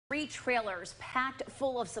3 trailers packed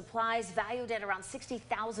full of supplies valued at around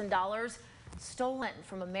 $60,000 stolen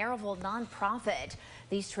from a Maryville nonprofit.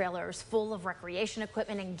 These trailers full of recreation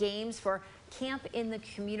equipment and games for Camp in the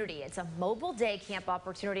Community. It's a mobile day camp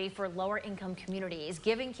opportunity for lower income communities,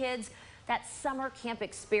 giving kids that summer camp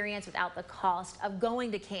experience without the cost of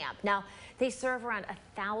going to camp. Now, they serve around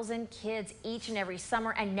 1,000 kids each and every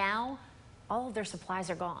summer, and now all of their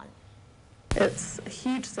supplies are gone. It's a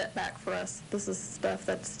huge setback for us. This is stuff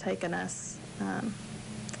that's taken us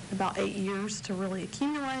about 8 years to really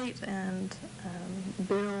accumulate and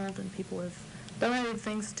build, and people have donated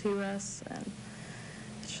things to us, and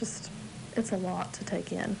it's a lot to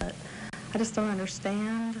take in. But I just don't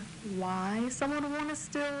understand why someone would want to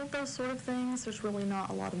steal those sort of things. There's really not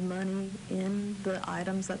a lot of money in the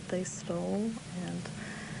items that they stole, and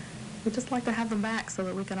we'd just like to have them back so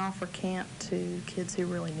that we can offer camp to kids who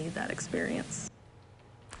really need that experience.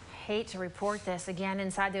 Hate to report this again.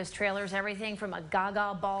 Inside those trailers, everything from a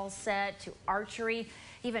gaga ball set to archery,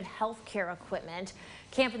 even healthcare equipment.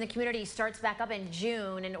 Camp in the Community starts back up in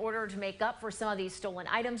June. In order to make up for some of these stolen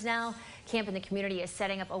items now, Camp in the Community is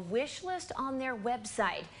setting up a wish list on their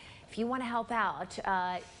website. If you want to help out,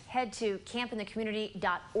 head to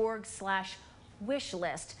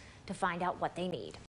campinthecommunity.org/wishlist to find out what they need.